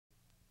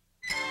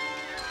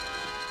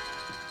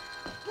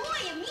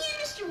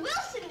Mr.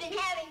 Wilson been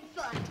having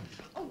fun?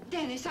 Oh,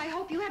 Dennis, I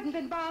hope you haven't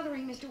been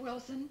bothering Mr.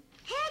 Wilson.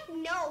 Heck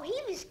no, he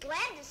was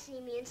glad to see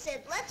me and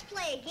said, let's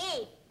play a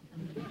game.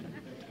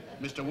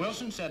 Mr.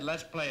 Wilson said,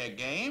 let's play a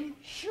game?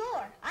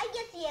 Sure, I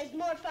guess he has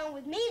more fun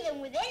with me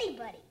than with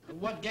anybody.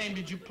 What game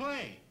did you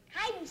play?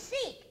 Hide and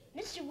seek.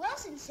 Mr.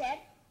 Wilson said,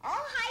 I'll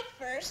hide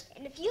first,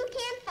 and if you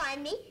can't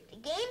find me, the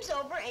game's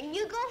over and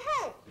you go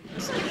home.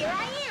 So here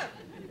I am.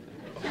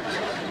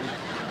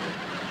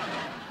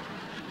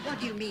 What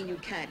do you mean you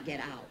can't get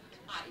out?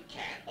 I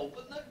can't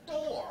open the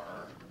door.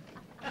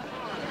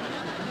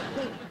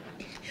 Well,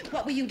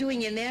 what were you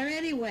doing in there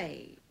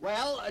anyway?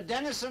 Well,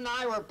 Dennis and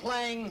I were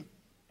playing...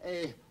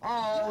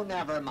 oh,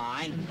 never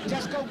mind.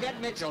 Just go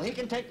get Mitchell. He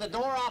can take the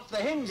door off the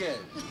hinges.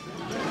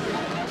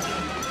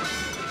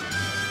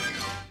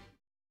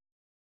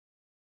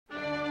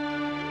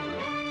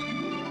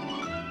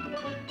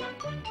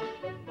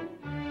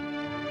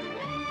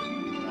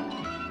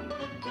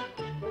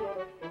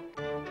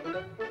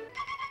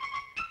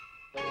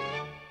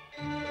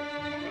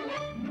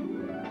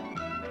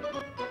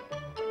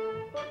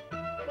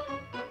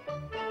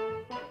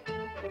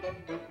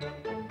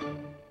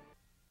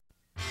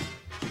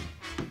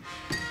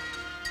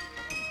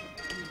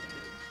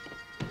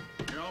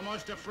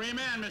 Almost a free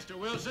man, Mr.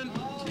 Wilson.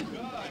 Oh,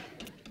 good.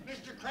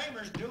 Mr.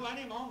 Kramer's due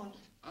any moment.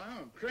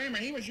 Oh, Kramer,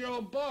 he was your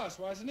old boss,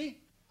 wasn't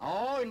he?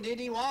 Oh, indeed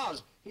he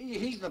was.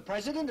 He's the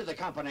president of the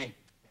company.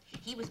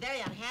 He was very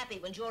unhappy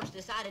when George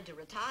decided to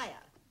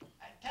retire.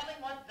 Tell him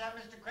what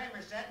Mr.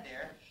 Kramer said,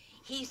 dear.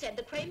 He said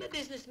the Kramer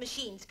Business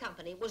Machines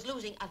Company was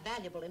losing a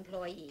valuable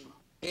employee.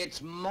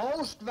 Its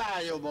most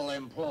valuable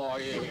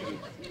employee.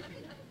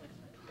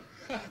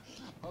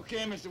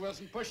 Okay, Mr.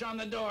 Wilson, push on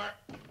the door.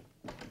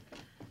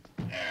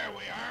 There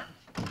we are.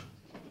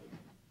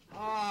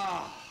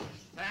 Oh,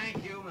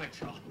 thank you,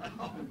 Mitchell.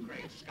 Oh,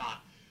 great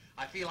Scott.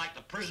 I feel like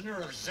the prisoner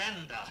of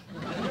Zenda.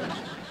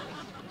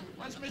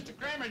 What's Mr.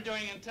 Kramer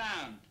doing in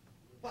town?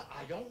 Well,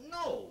 I don't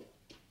know.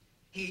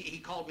 He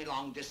called me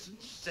long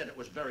distance, said it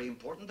was very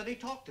important that he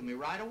talked to me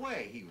right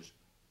away. He was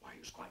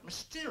quite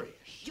mysterious.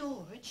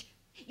 George,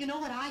 you know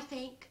what I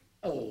think?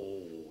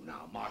 Oh,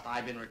 now, Martha,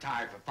 I've been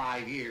retired for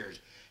 5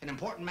 years. An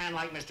important man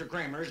like Mr.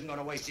 Kramer isn't going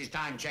to waste his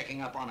time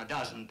checking up on a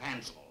dozen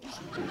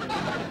pencils. Do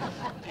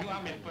you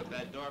want me to put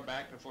that door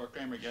back before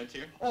Kramer gets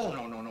here? Oh,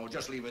 no.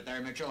 Just leave it there,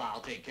 Mitchell. I'll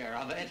take care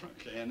of it.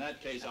 Okay, in that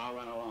case, I'll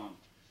run along.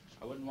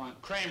 I wouldn't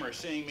want Kramer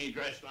seeing me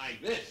dressed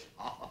like this.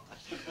 Oh.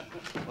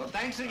 Well,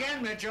 thanks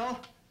again, Mitchell.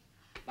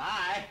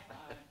 Bye.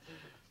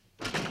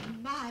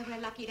 My, we're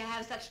lucky to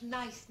have such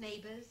nice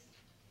neighbors.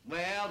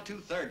 Well,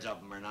 2/3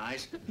 of them are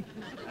nice.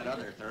 That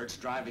other third's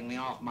driving me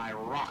off my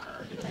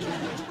rocker.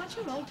 George, what's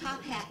your old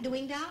top hat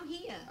doing down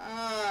here?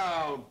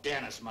 Oh,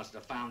 Dennis must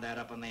have found that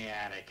up in the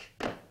attic.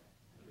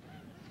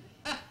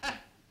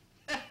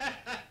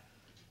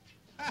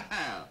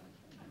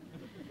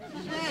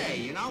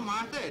 Hey, you know,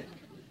 Martha,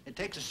 it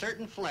takes a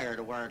certain flair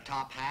to wear a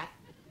top hat.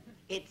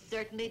 It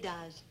certainly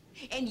does.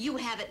 And you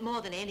have it more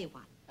than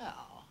anyone.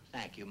 Oh,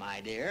 thank you, my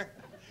dear.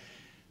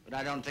 But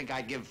I don't think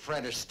I'd give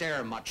Fred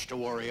Astaire much to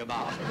worry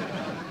about.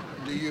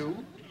 Do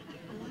you?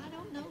 Well, I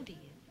don't know, dear.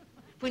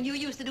 When you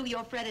used to do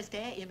your Fred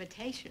Astaire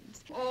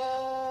imitations.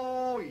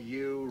 Oh,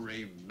 you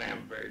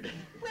remembered.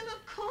 Well,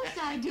 of course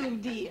I do,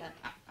 dear.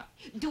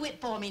 Do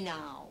it for me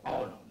now.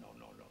 Oh, no.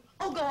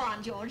 Oh, go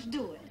on, George,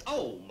 do it.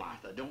 Oh,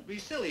 Martha, don't be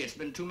silly. It's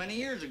been too many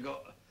years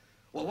ago.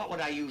 Well, what would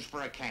I use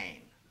for a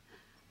cane?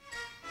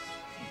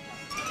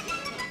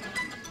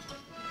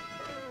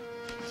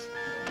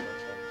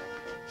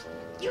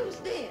 Use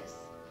this.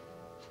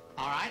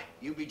 All right,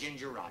 you be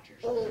Ginger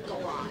Rogers. Oh, go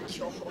on,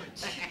 George.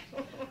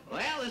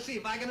 Well, let's see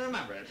if I can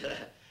remember it.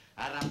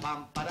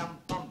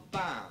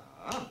 Ba-dum-bum-ba-dum-bum-bum.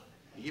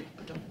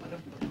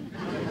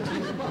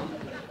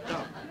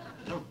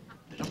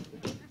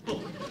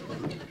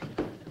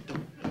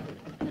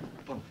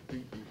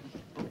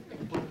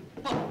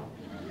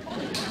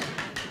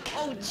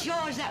 Oh,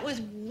 George, that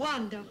was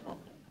wonderful.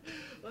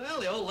 Well,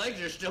 the old legs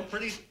are still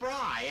pretty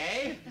spry,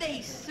 eh?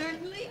 They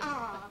certainly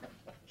are.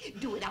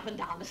 Do it up and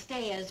down the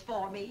stairs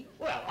for me.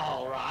 Well,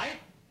 all right.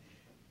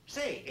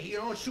 Say, you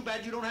know, it's too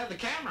bad you don't have the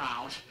camera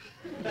out.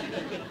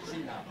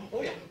 See now.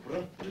 Oh, yeah.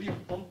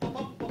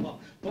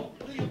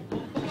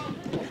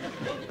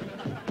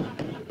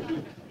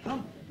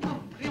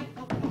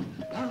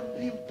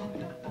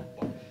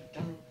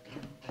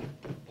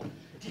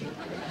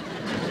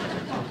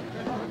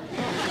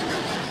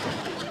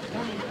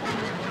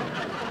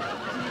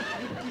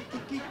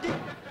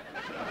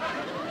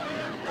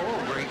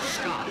 Oh, great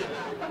Scott.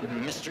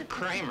 Mr.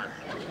 Kramer.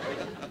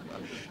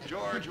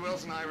 George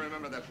Wilson, I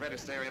remember the Fred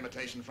Astaire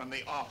imitation from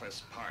the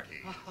office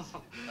party.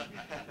 Oh,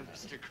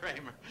 Mr.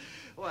 Kramer.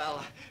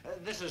 Well,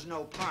 this is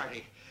no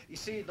party. You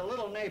see, the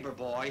little neighbor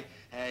boy,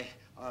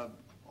 oh,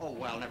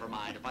 well, never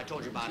mind. If I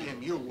told you about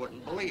him, you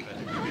wouldn't believe it.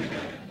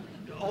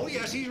 Oh,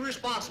 yes, he's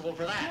responsible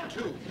for that,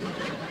 too.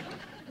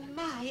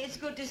 My, it's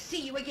good to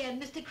see you again,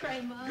 Mr.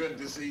 Kramer. Good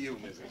to see you,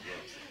 Mrs. Wilson.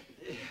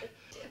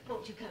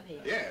 Won't you come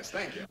in? Yes,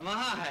 thank you.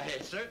 My,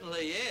 it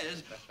certainly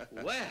is.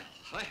 Well,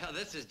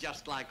 this is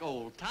just like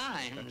old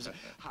times.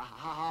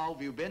 How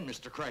have you been,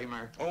 Mr.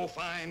 Kramer? Oh,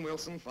 fine,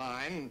 Wilson,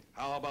 fine.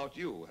 How about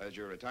you? Has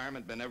your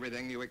retirement been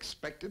everything you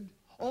expected?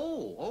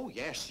 Oh,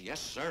 yes,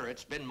 sir.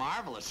 It's been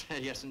marvelous.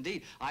 Yes,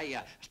 indeed.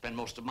 I spend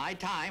most of my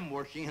time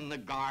working in the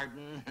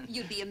garden.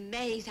 You'd be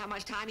amazed how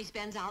much time he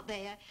spends out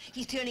there.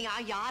 He's turning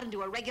our yard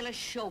into a regular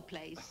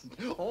showplace.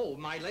 Oh,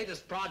 my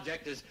latest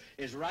project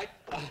is right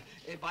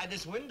by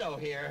this window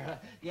here.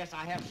 Yes,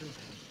 I have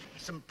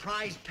some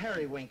prize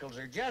periwinkles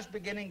are just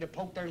beginning to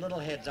poke their little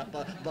heads up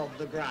above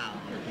the ground.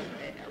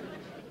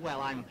 Well,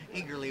 I'm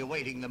eagerly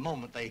awaiting the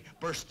moment they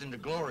burst into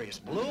glorious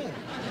bloom.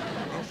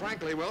 Well,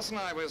 frankly, Wilson,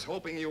 I was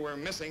hoping you were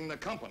missing the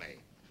company.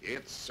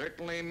 It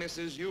certainly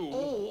misses you.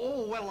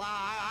 Well,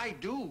 I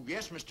do.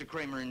 Yes, Mr.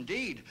 Kramer,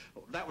 indeed.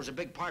 That was a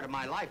big part of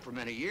my life for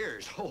many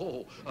years.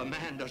 Oh, a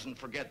man doesn't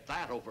forget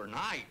that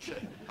overnight.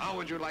 How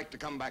would you like to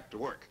come back to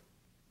work?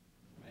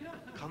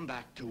 Come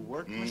back to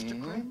work, Mr.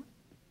 Kramer?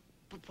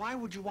 But why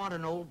would you want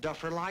an old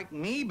duffer like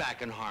me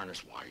back in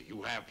harness? Why,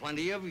 you have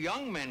plenty of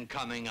young men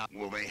coming up.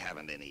 Well, they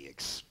haven't any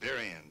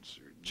experience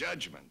or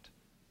judgment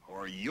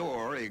or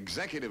your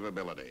executive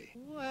ability.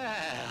 Well,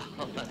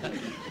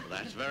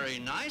 that's very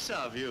nice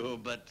of you,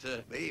 but...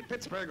 The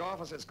Pittsburgh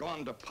office has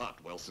gone to pot,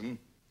 Wilson.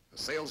 The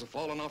sales have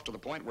fallen off to the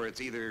point where it's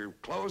either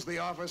close the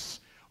office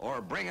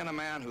or bring in a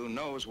man who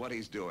knows what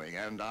he's doing,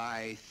 and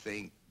I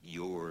think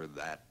you're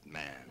that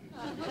man.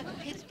 But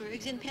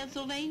Pittsburgh's in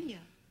Pennsylvania.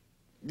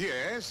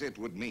 Yes, it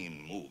would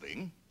mean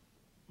moving.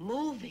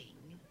 Moving?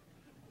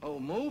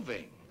 Oh,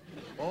 moving?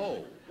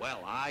 Oh,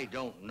 well, I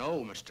don't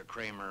know, Mr.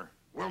 Kramer.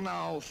 Well,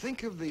 now,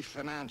 think of the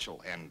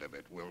financial end of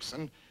it,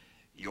 Wilson.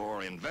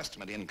 Your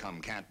investment income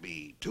can't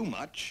be too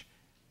much,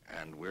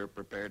 and we're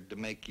prepared to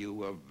make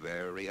you a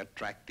very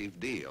attractive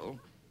deal.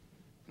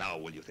 Now,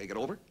 will you think it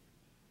over?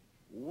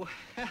 Well,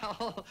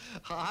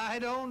 I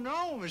don't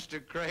know,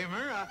 Mr.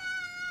 Kramer.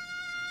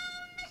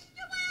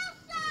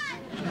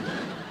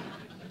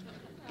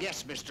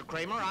 Yes, Mr.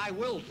 Kramer, I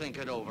will think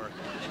it over.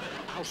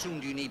 How soon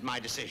do you need my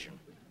decision?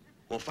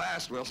 Well,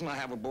 fast, Wilson. I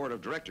have a board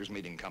of directors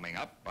meeting coming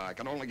up. I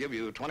can only give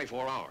you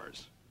 24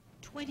 hours.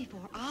 24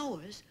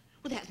 hours?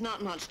 Well, that's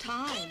not much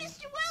time. Hey,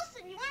 Mr.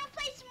 Wilson, you want to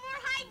play some more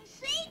hide and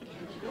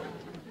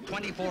seek?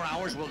 24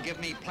 hours will give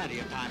me plenty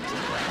of time,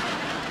 Mr. Kramer.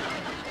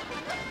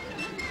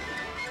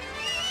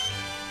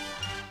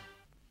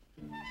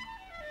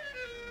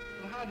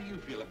 Well, how do you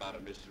feel about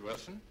it, Mr.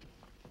 Wilson?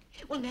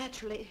 Well,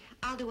 naturally,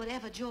 I'll do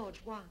whatever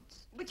George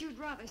wants. But you'd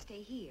rather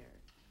stay here.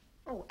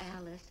 Oh,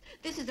 Alice,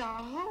 this is our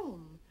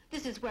home.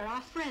 This is where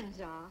our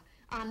friends are,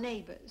 our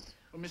neighbors.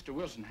 Well, Mr.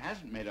 Wilson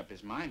hasn't made up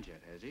his mind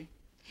yet, has he?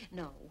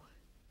 No.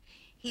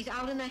 He's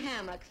out in the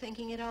hammock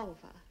thinking it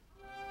over.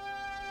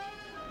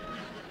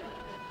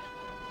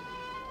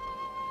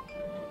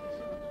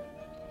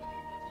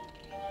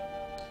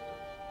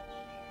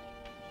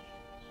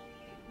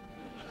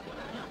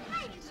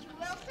 Hi, Mr.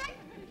 Wilson.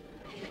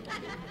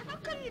 How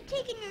come you're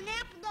taking your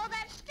nap with all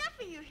that stuff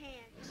in your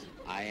hands?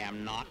 I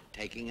am not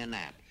taking a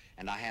nap.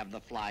 And I have the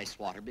fly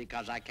swatter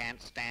because I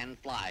can't stand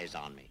flies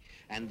on me.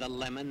 And the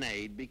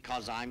lemonade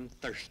because I'm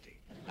thirsty.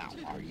 Now,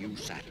 are you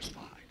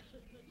satisfied?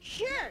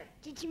 Sure.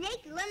 Did you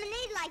make the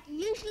lemonade like you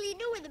usually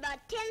do with about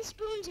 10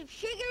 spoons of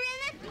sugar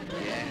in it?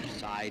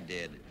 Yes, I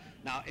did.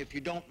 Now, if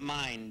you don't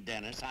mind,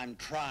 Dennis, I'm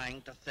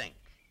trying to think.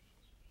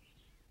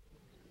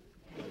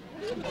 What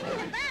are you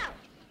thinking about?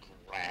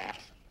 Crap.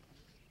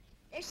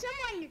 There's some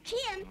on your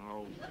chin.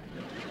 Oh.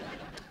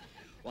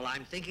 Well,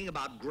 I'm thinking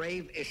about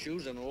grave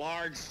issues and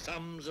large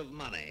sums of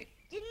money.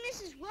 Didn't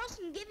Mrs.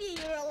 Wilson give you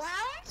your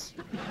allowance?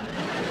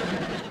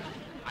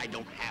 I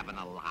don't have an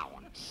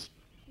allowance.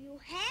 You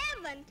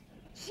haven't?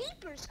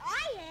 Jeepers,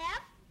 I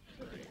have.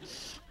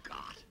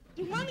 Scott.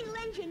 Do you want me to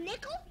lend you a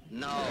nickel?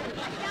 No.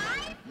 A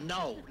dime?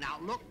 No. Now,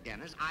 look,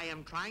 Dennis, I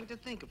am trying to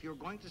think. If you're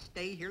going to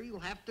stay here, you'll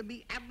have to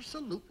be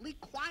absolutely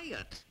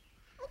quiet.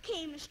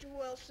 Okay, Mr.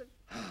 Wilson.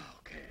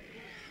 Okay.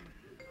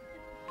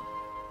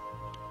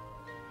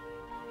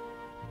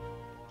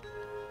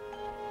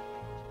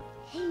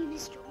 Hey,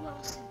 Mr.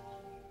 Wilson,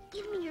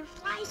 give me your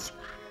fly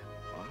swatter.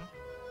 What?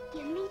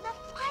 Give me the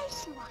fly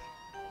swatter.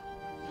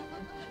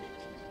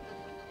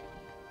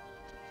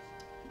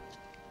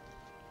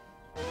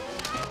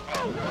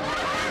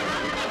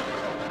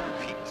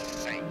 Pete's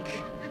sake.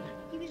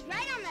 He was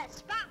right on that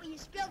spot where you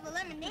spilled the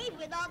lemonade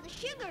with all the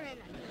sugar in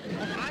it.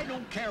 Well, I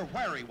don't care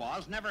where he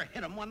was. Never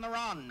hit him when they're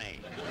on me.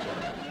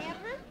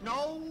 Never?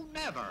 No,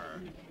 never.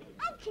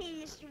 Okay,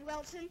 Mr.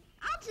 Wilson.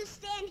 I'll just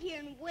stand here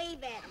and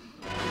wave at him.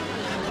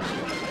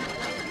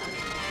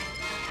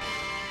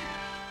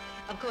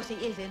 Of course, he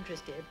is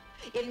interested.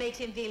 It makes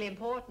him feel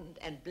important,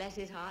 and bless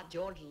his heart,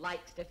 George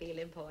likes to feel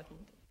important.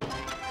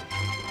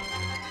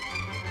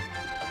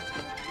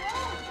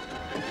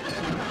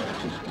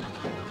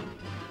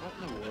 What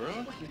in the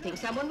world? You think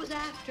someone was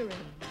after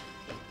him?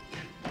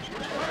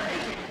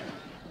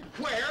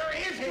 Where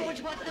is he?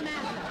 George, what's the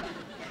matter?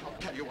 I'll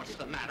tell you what's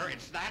the matter.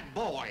 It's that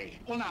boy.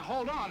 Well, now,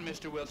 hold on,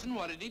 Mr. Wilson.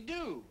 What did he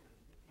do?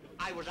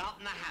 I was out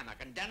in the hammock,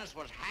 and Dennis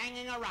was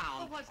hanging around.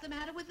 Well, what's the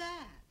matter with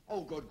that?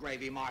 Oh, good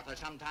gravy, Martha.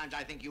 Sometimes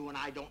I think you and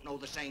I don't know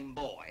the same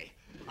boy.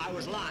 I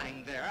was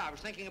lying there. I was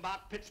thinking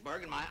about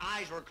Pittsburgh, and my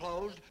eyes were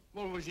closed.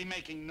 Well, was he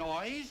making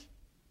noise?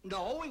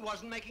 No, he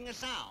wasn't making a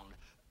sound.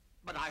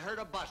 But I heard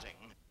a buzzing.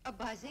 A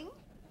buzzing?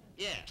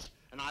 Yes.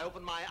 And I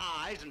opened my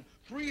eyes, and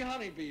 3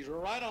 honeybees were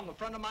right on the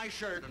front of my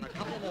shirt, and a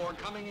couple more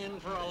coming in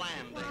for a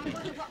landing. Well, I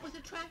wonder what was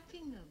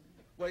attracting them.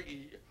 Well,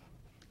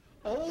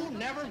 oh,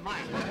 never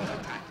mind what was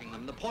attracting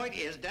them. The point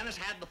is, Dennis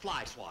had the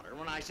fly swatter.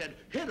 When I said,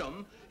 hit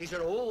him, he said,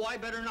 oh, I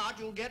better not,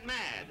 you'll get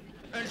mad.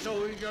 And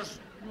so he just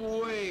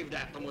waved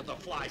at them with the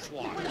fly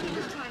swatter. Well, he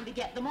was trying to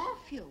get them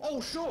off you.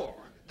 Oh, sure.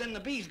 Then the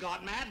bees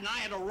got mad, and I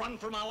had to run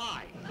for my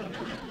life.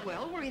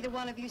 Well, were either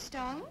one of you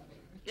stung?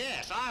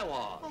 Yes, I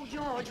was. Oh,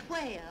 George,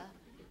 where?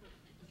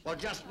 Well,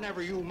 just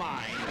never you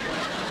mind.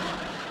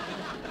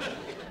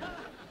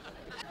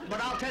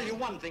 But I'll tell you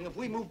one thing. If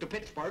we move to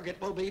Pittsburgh,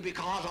 it will be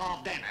because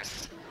of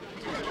Dennis.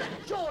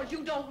 George,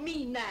 you don't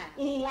mean that.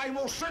 Oh, I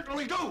most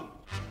certainly do.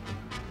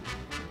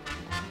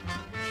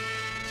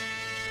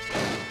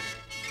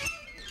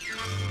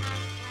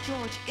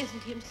 George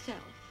isn't himself.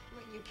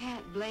 Well, you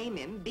can't blame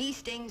him. Bee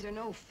stings are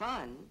no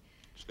fun.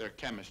 It's their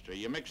chemistry.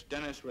 You mix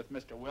Dennis with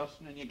Mr.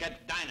 Wilson and you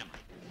get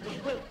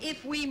dynamite. Well,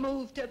 if we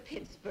move to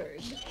Pittsburgh.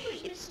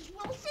 Mrs.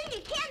 Wilson,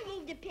 you can't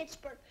move to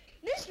Pittsburgh.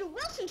 Mr.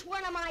 Wilson's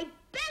one of my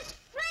best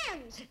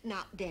friends.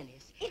 Now,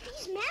 Dennis. If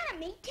he's mad at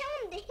me, tell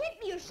him to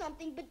hit me or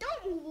something, but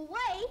don't move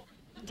away.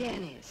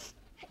 Dennis.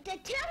 Tell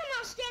him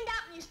I'll stand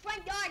out in his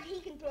front yard and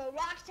he can throw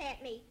rocks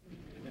at me.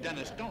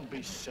 Dennis, don't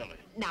be silly.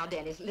 Now,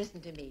 Dennis,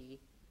 listen to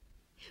me.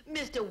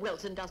 Mr.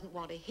 Wilson doesn't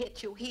want to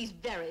hit you. He's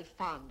very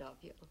fond of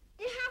you.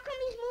 Then how come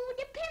he's moving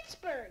to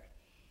Pittsburgh?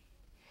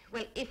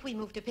 Well, if we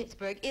move to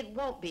Pittsburgh, it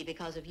won't be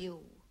because of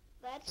you.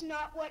 That's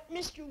not what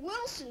Mr.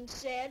 Wilson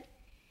said.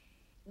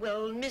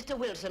 Well, Mr.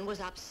 Wilson was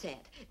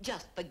upset.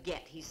 Just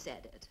forget he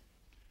said it.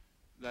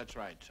 That's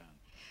right, son.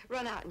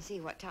 Run out and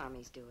see what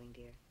Tommy's doing,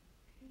 dear.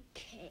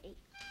 Okay.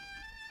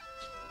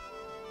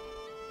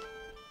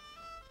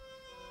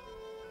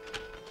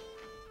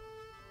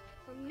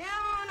 From now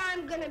on,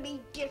 I'm gonna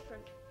be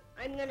different.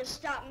 I'm gonna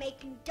stop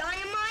making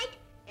dynamite,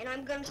 and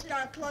I'm gonna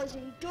start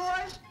closing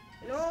doors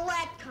and all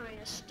that kind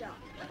of stuff.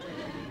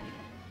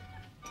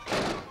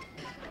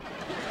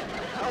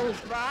 Oh,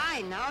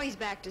 fine. Now he's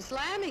back to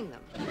slamming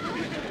them.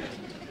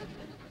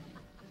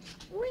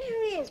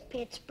 Where is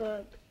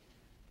Pittsburgh?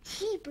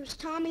 Jeepers,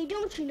 Tommy,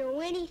 don't you know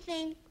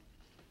anything?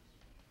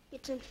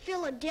 It's in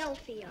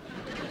Philadelphia.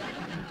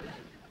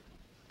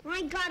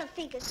 I gotta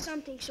think of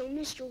something so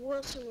Mr.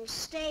 Wilson will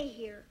stay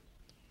here.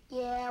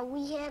 Yeah,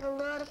 we had a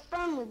lot of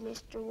fun with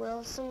Mr.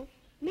 Wilson.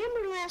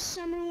 Remember last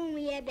summer when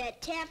we had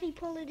that taffy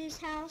pull at his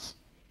house?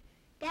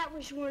 That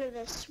was one of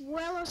the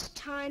swellest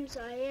times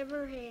I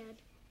ever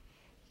had.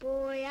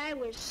 Boy, I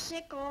was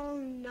sick all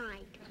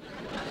night.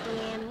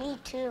 Yeah, me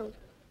too.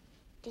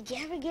 Did you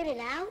ever get it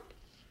out?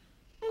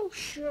 Oh,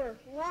 sure,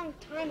 a long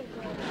time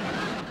ago.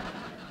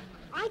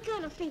 I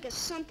gotta think of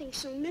something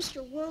so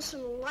Mr.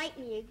 Wilson will like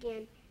me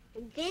again,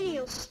 and then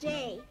he'll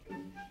stay.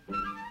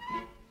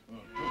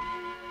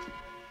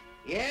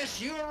 Yes,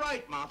 you're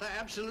right, Martha.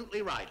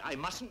 Absolutely right. I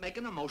mustn't make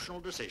an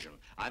emotional decision.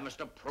 I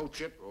must approach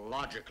it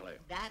logically.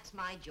 That's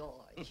my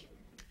George.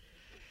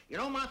 You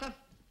know, Martha,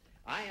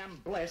 I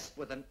am blessed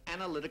with an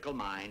analytical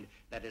mind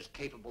that is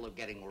capable of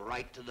getting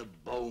right to the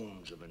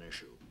bones of an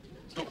issue.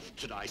 Oh,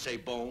 did I say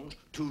bones?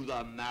 To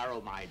the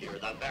marrow, my dear,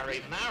 the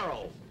very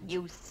marrow.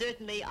 You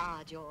certainly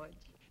are, George.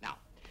 Now,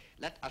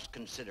 let us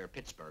consider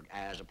Pittsburgh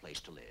as a place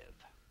to live.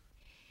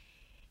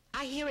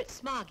 I hear it's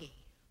smoggy.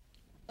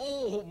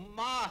 Oh,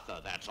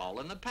 Martha, that's all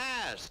in the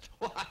past.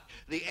 Why,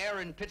 the air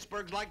in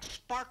Pittsburgh's like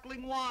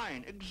sparkling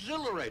wine.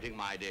 Exhilarating,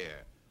 my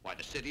dear. Why,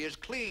 the city is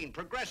clean,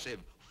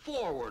 progressive,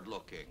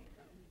 forward-looking.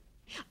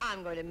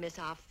 I'm going to miss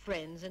our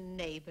friends and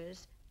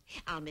neighbors.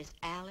 I'll miss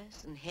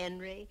Alice and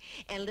Henry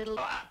and little...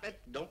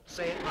 Don't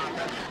say it,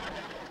 Martha.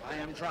 I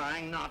am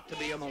trying not to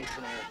be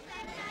emotional.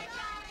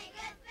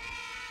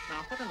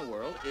 Now, what in the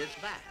world is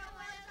that?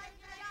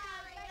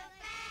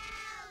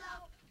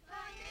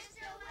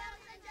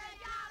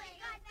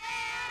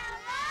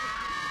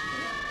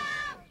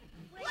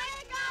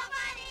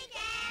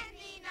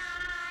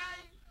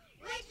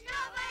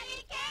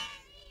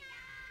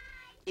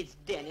 It's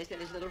Dennis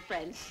and his little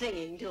friends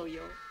singing to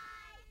you.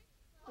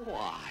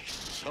 Why,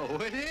 so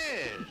it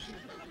is.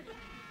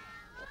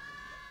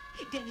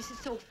 Dennis is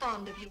so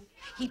fond of you.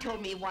 He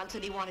told me once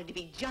that he wanted to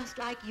be just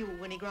like you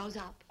when he grows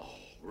up. Oh,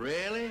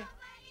 really?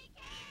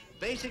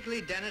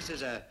 Basically, Dennis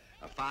is a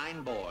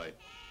fine boy,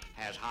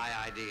 has high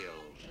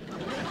ideals.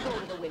 Go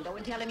to the window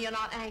and tell him you're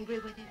not angry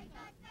with him.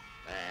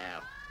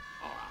 Well,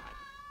 all right.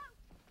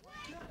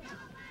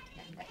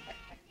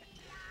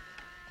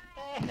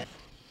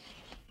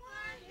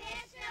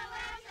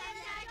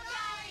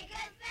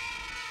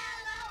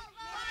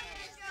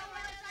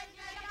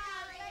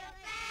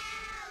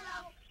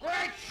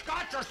 Great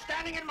Scott, you're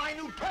standing in my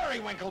new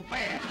periwinkle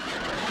bed.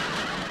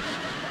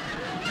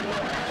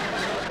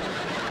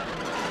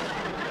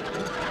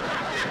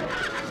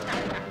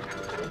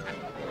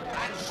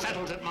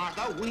 settles it,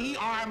 Martha. We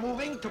are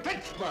moving to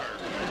Pittsburgh.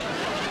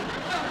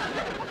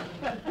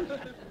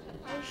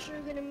 I'm sure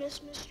gonna miss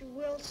Mr.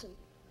 Wilson.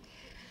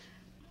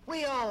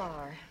 We all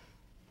are.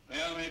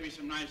 Well, maybe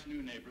some nice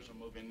new neighbors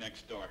will move in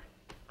next door.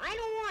 I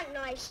don't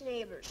want nice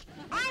neighbors.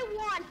 I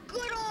want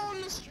good old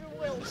Mr.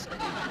 Wilson.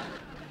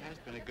 He has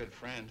been a good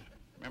friend.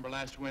 Remember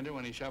last winter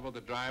when he shoveled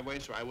the driveway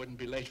so I wouldn't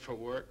be late for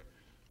work?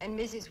 And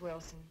Mrs.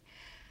 Wilson.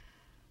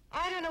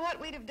 I don't know what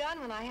we'd have done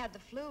when I had the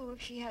flu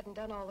if she hadn't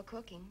done all the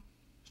cooking.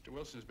 Mr.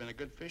 Wilson's been a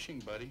good fishing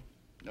buddy.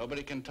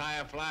 Nobody can tie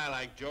a fly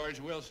like George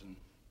Wilson.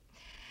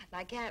 And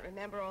I can't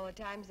remember all the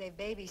times they've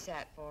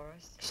babysat for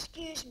us.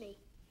 Excuse me.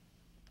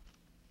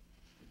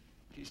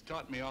 He's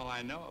taught me all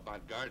I know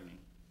about gardening.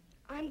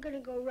 I'm gonna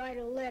go write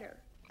a letter.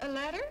 A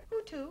letter?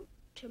 Who to?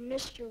 To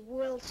Mr.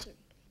 Wilson.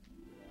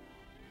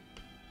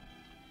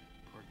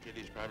 Poor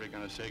Kitty's probably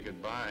gonna say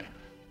goodbye.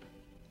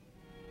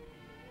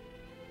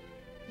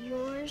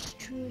 Yours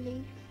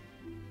truly,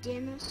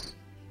 Dennis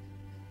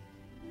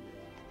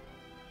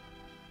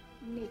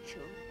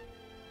Mitchell.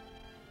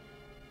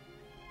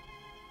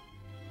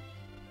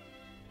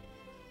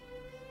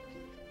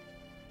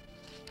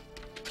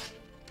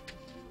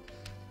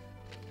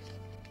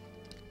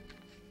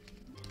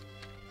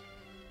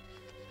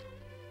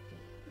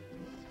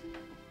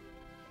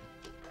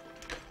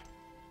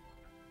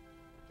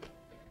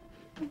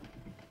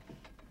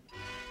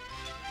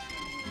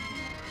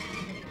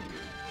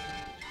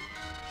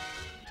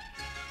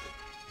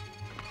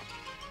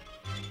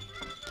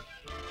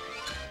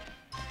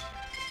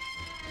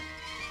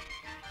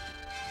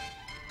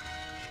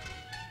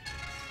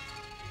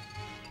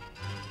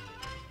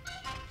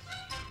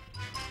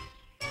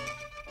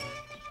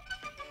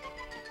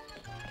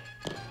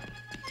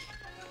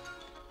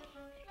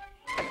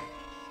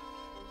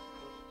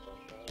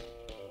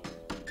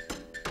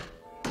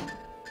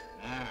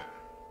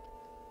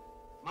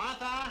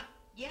 Martha?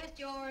 Yes,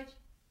 George?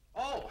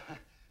 Oh,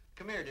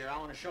 come here, dear. I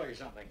want to show you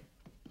something.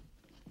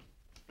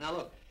 Now,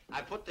 look,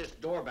 I put this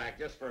door back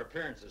just for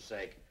appearance's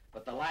sake,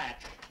 but the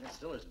latch, it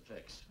still isn't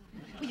fixed.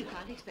 Well, you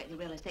can't expect the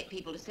real estate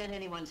people to send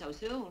anyone so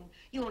soon.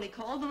 You only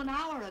called them an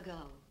hour ago.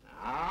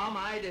 Ah,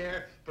 my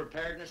dear,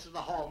 preparedness is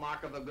the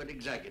hallmark of a good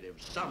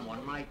executive.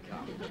 Someone might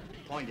come.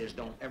 Point is,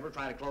 don't ever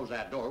try to close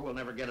that door. We'll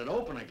never get it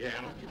open again.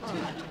 All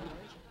right, George.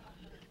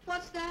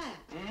 What's that?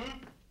 Hmm?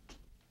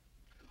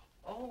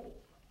 Oh.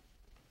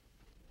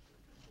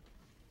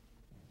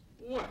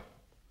 What?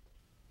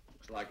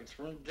 Looks like it's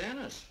from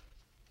Dennis.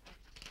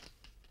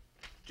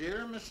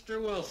 Dear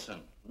Mr.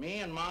 Wilson, me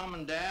and Mom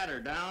and Dad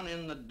are down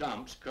in the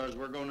dumps because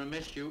we're going to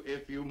miss you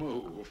if you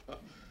move.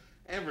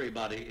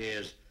 Everybody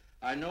is.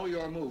 I know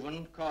you're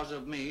moving because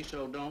of me,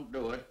 so don't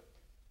do it.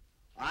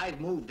 I've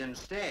moved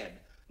instead.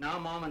 Now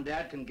Mom and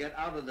Dad can get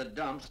out of the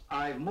dumps.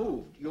 I've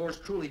moved. Yours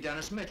truly,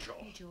 Dennis Mitchell.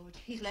 Hey, George,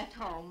 he's left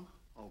home.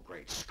 Oh,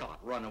 great Scott,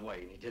 run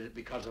away, and he did it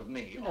because of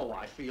me. Oh,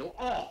 I feel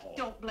awful.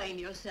 Don't blame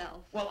yourself.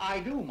 Well, I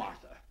do,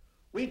 Martha.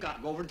 We've got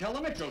to go over and tell the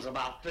Mitchells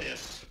about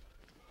this.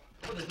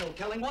 Well, there's no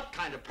telling what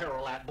kind of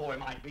peril that boy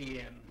might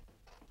be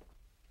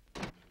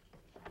in.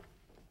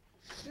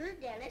 Sure,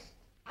 Dennis.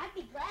 I'd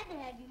be glad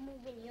to have you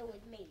move in here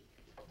with me.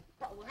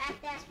 But we'll have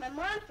to ask my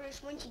mom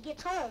first when she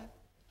gets home.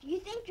 Do you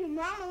think your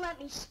mom will let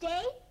me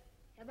stay?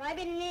 Have I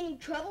been in any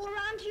trouble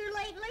around here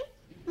lately?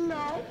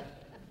 No,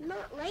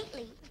 not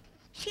lately.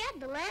 She had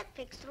the lamp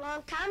fixed a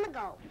long time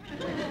ago.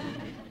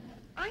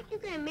 Aren't you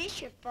going to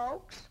miss your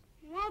folks?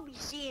 I'll be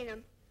seeing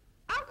them.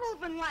 I'll go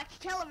over and watch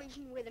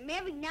television with him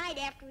every night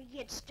after he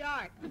gets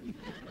dark.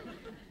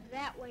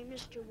 That way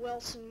Mr.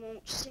 Wilson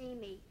won't see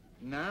me.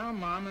 Now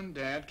Mom and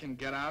Dad can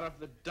get out of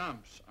the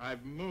dumps.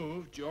 I've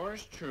moved.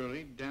 Yours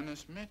truly,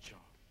 Dennis Mitchell.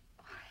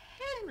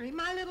 Henry,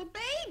 my little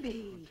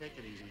baby. Well, take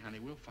it easy, honey.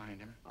 We'll find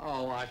him.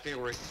 Oh, I feel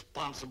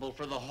responsible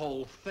for the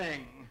whole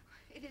thing.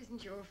 It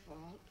isn't your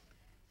fault.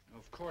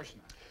 Of course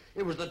not.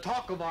 It was the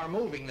talk of our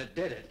moving that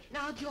did it.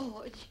 Now,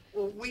 George.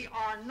 Well, we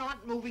are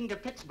not moving to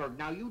Pittsburgh.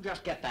 Now, you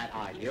just get that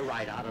idea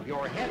right out of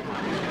your head, my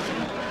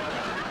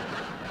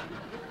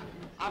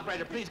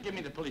Operator, please give me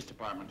the police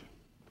department.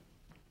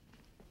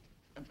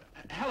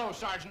 Hello,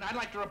 Sergeant. I'd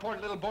like to report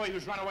a little boy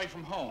who's run away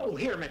from home. Oh,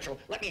 here, Mitchell.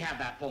 Let me have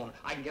that phone.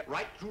 I can get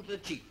right through to the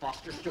chief,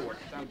 Foster Stewart.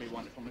 That'll be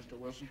wonderful, Mr.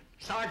 Wilson.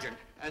 Sergeant,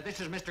 this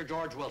is Mr.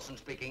 George Wilson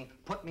speaking.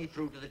 Put me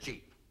through to the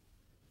chief.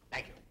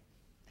 Thank you.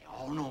 They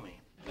all know me.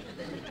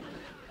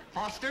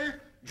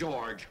 Foster,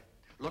 George.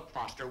 Look,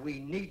 Foster, we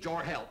need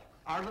your help.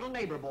 Our little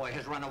neighbor boy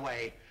has run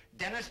away.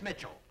 Dennis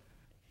Mitchell.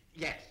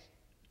 Yes,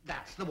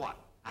 that's the one.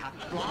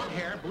 Blonde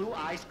hair, blue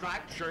eyes,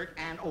 striped shirt,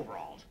 and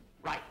overalls.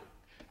 Right.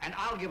 And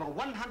I'll give a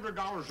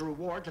 $100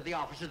 reward to the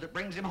officer that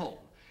brings him home.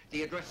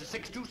 The address is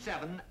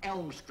 627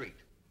 Elm Street.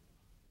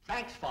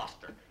 Thanks,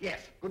 Foster. Yes,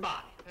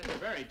 goodbye. That's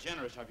very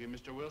generous of you,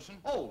 Mr. Wilson.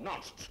 Oh,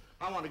 nonsense.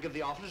 I want to give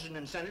the officers an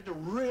incentive to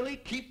really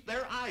keep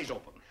their eyes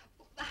open.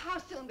 How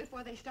soon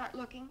before they start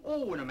looking?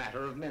 Oh, in a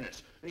matter of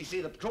minutes. You see,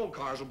 the patrol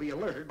cars will be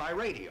alerted by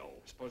radio.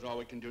 I suppose all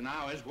we can do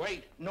now is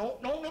wait. No,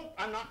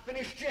 I'm not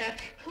finished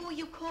yet. Who are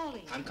you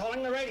calling? I'm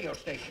calling the radio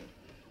station.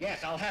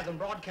 Yes, I'll have them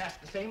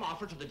broadcast the same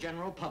offer to the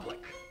general public.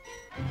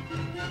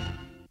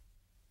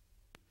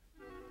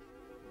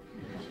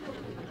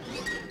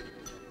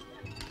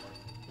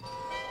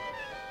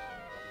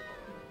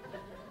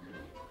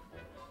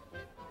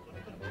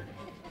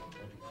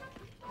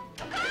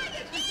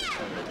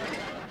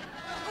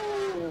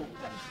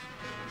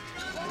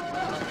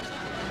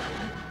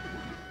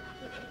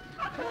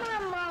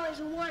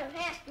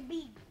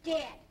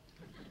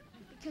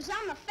 'Cause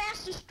I'm the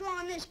fastest draw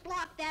on this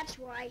block, that's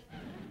why.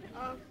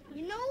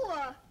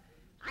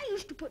 I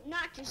used to put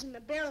notches in the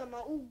barrel of my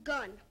old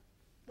gun.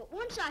 But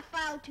once I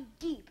filed too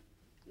deep,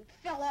 it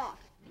fell off.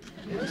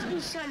 Let's do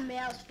something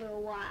else for a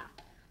while.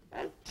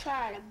 I'm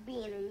tired of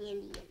being an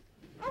Indian.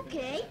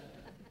 Okay.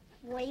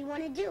 What do you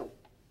want to do?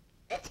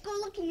 Let's go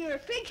look in your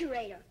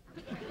refrigerator.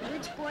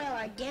 Let's spoil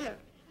our dinner.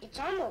 It's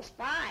almost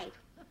 5.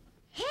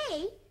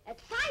 Hey, at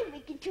 5 we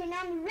can turn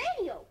on the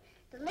radio.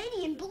 The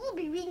lady in blue will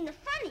be reading the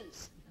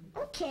funnies.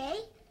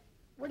 Okay.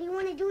 What do you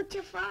want to do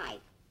till 5?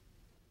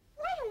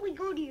 Why don't we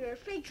go to your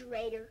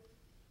refrigerator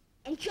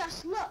and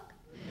just look?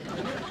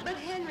 But,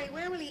 Henry,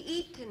 where will he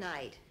eat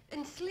tonight?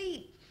 And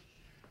sleep?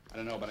 I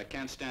don't know, but I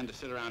can't stand to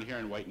sit around here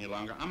and wait any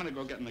longer. I'm gonna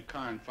go get in the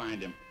car and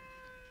find him.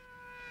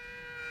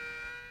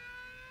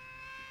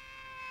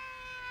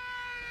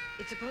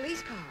 It's a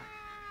police car.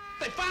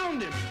 They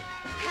found him!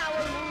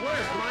 Hallelujah!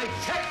 Where's my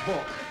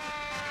checkbook?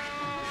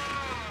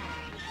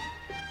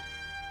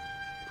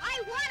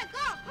 I want to go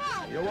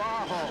home. You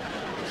are home.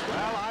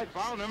 Well, I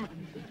found him.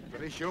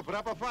 But he sure put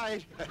up a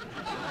fight.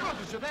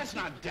 Officer, that's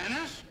not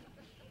Dennis.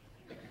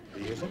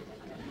 He isn't?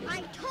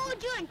 I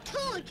told you and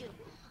told you.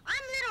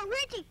 I'm little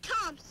Richie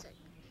Thompson.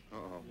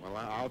 Oh, well,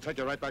 I'll take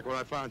you right back where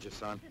I found you,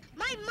 son.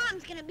 My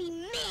mom's gonna be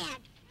mad.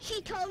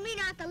 She told me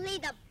not to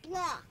leave the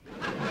block.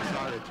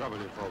 Sorry to trouble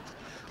you, folks.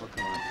 Oh,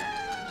 come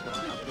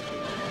on.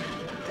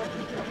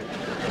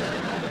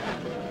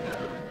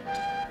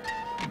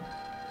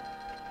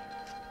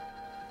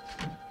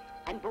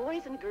 And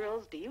boys and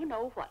girls, do you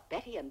know what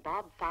Betty and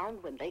Bob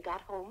found when they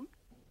got home?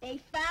 They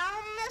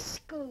found the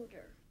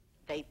scooter.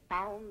 They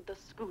found the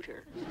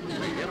scooter.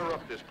 We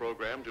interrupt this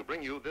program to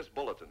bring you this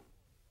bulletin.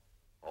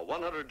 A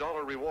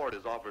 $100 reward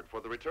is offered for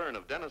the return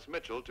of Dennis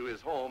Mitchell to his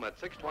home at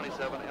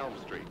 627 Elm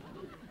Street.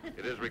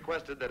 It is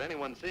requested that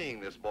anyone seeing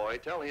this boy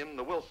tell him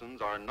the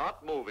Wilsons are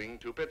not moving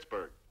to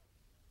Pittsburgh.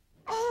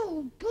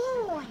 Oh,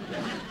 boy.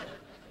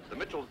 The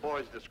Mitchell's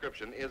boy's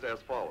description is as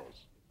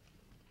follows.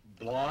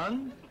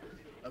 Blonde,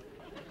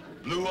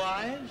 blue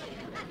eyes,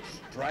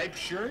 striped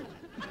shirt.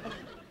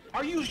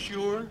 Are you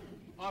sure?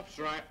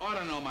 Officer, I ought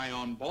to know my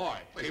own boy.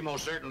 Well, he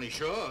most certainly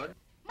should.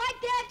 My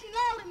dad's an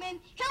alderman.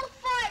 He'll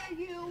fire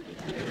you.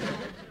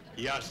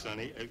 Yeah,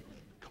 Sonny.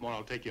 Come on,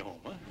 I'll take you home,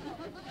 huh?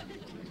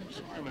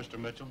 Sorry, Mr.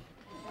 Mitchell.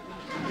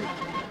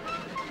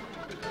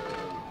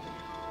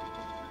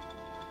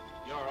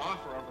 Your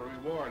offer of a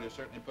reward has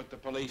certainly put the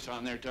police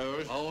on their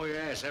toes. Oh,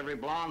 yes. Every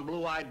blonde,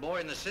 blue-eyed boy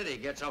in the city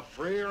gets a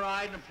free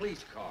ride in a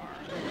police car.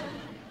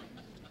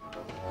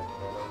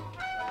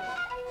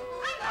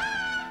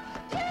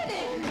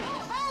 Dennis!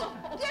 Oh,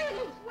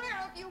 Dennis, where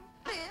have you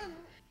been?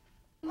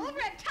 Over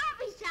at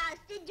Tommy's house.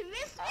 Did you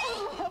miss me?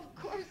 Oh, of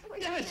course we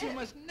Dennis, did. you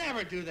must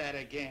never do that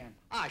again.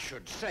 I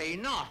should say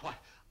not. Why,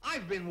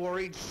 I've been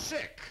worried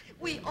sick.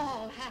 We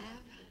all have.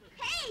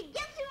 Hey,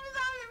 guess who was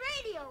on the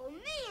radio?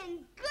 Me and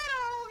good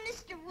old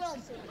Mr.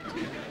 Wilson.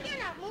 You're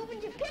not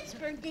moving to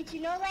Pittsburgh, did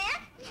you know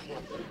that?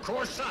 Of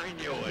course I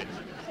knew it.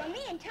 So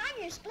me and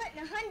Tanya are splitting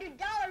a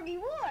 $100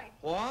 reward.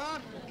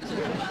 What? You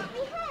brought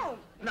me home.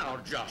 Now,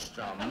 just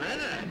a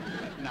minute.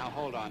 Now,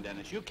 hold on,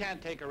 Dennis. You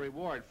can't take a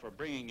reward for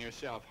bringing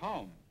yourself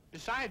home.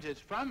 Besides, it's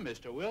from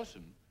Mr.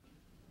 Wilson.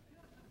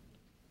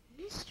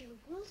 Mr.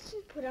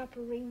 Wilson put up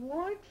a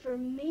reward for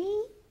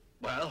me?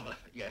 Well,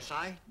 yes,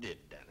 I did,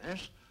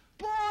 Dennis.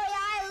 Boy,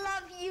 I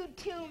love you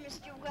too,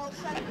 Mr.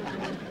 Wilson.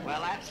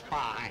 Well, that's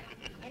fine.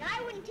 And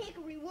I wouldn't take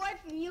a reward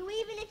from you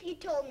even if you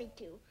told me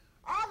to.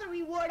 All the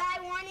reward I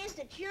want is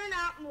that you're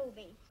not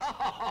moving.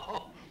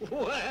 Oh,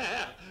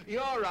 well,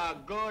 you're a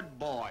good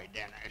boy,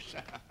 Dennis.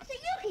 So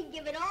you can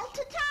give it all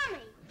to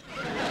Tommy.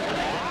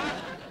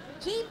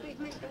 Jeepers,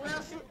 Mr.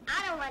 Wilson.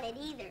 I don't want it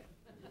either.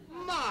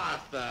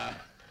 Martha,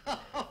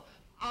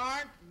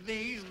 aren't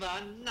these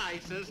the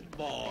nicest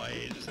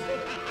boys?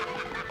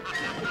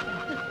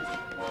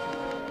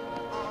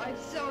 Oh,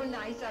 it's so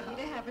nice of you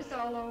to have us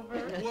all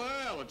over.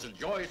 Well, it's a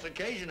joyous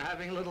occasion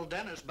having little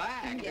Dennis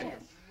back. Yes.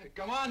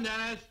 Come on,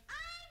 Dennis.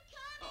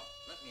 Oh,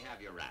 let me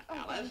have your rat, Oh,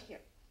 Alice. thank you.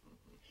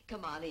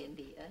 Come on in,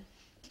 dear.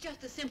 It's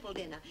just a simple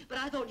dinner, but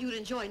I thought you'd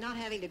enjoy not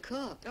having to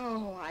cook.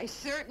 Oh, I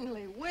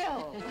certainly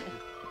will.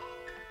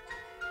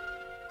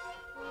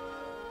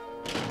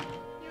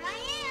 Here I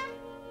am.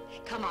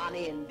 Come on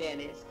in,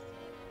 Dennis.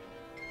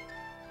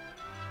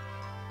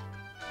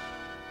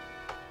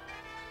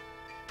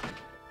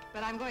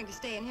 But I'm going to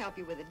stay and help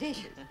you with the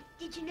dishes.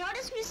 Did you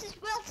notice, Mrs.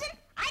 Wilson?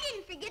 I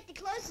didn't forget to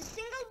close a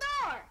single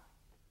door.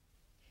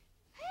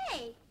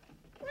 Hey,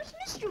 where's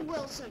Mr.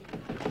 Wilson?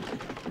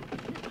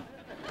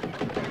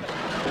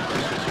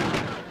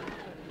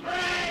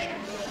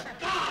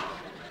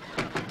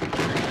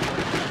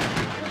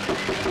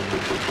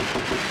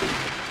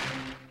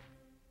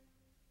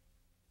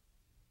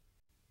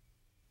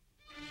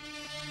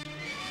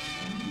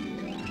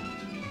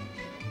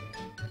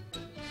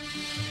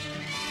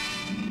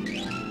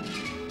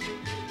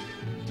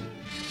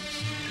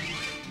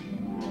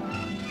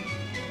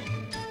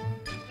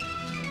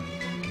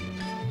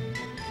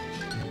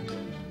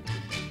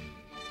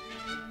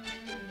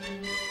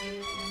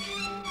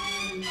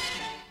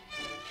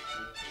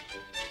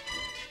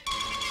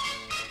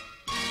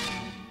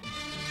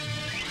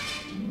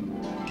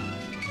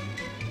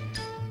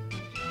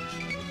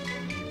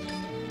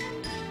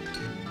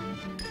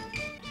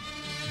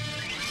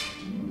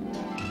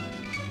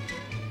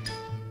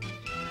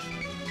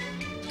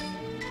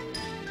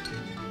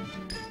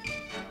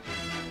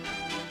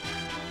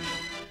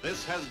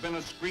 This has been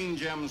a Screen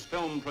Gems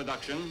film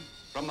production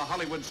from the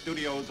Hollywood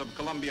studios of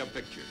Columbia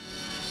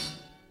Pictures.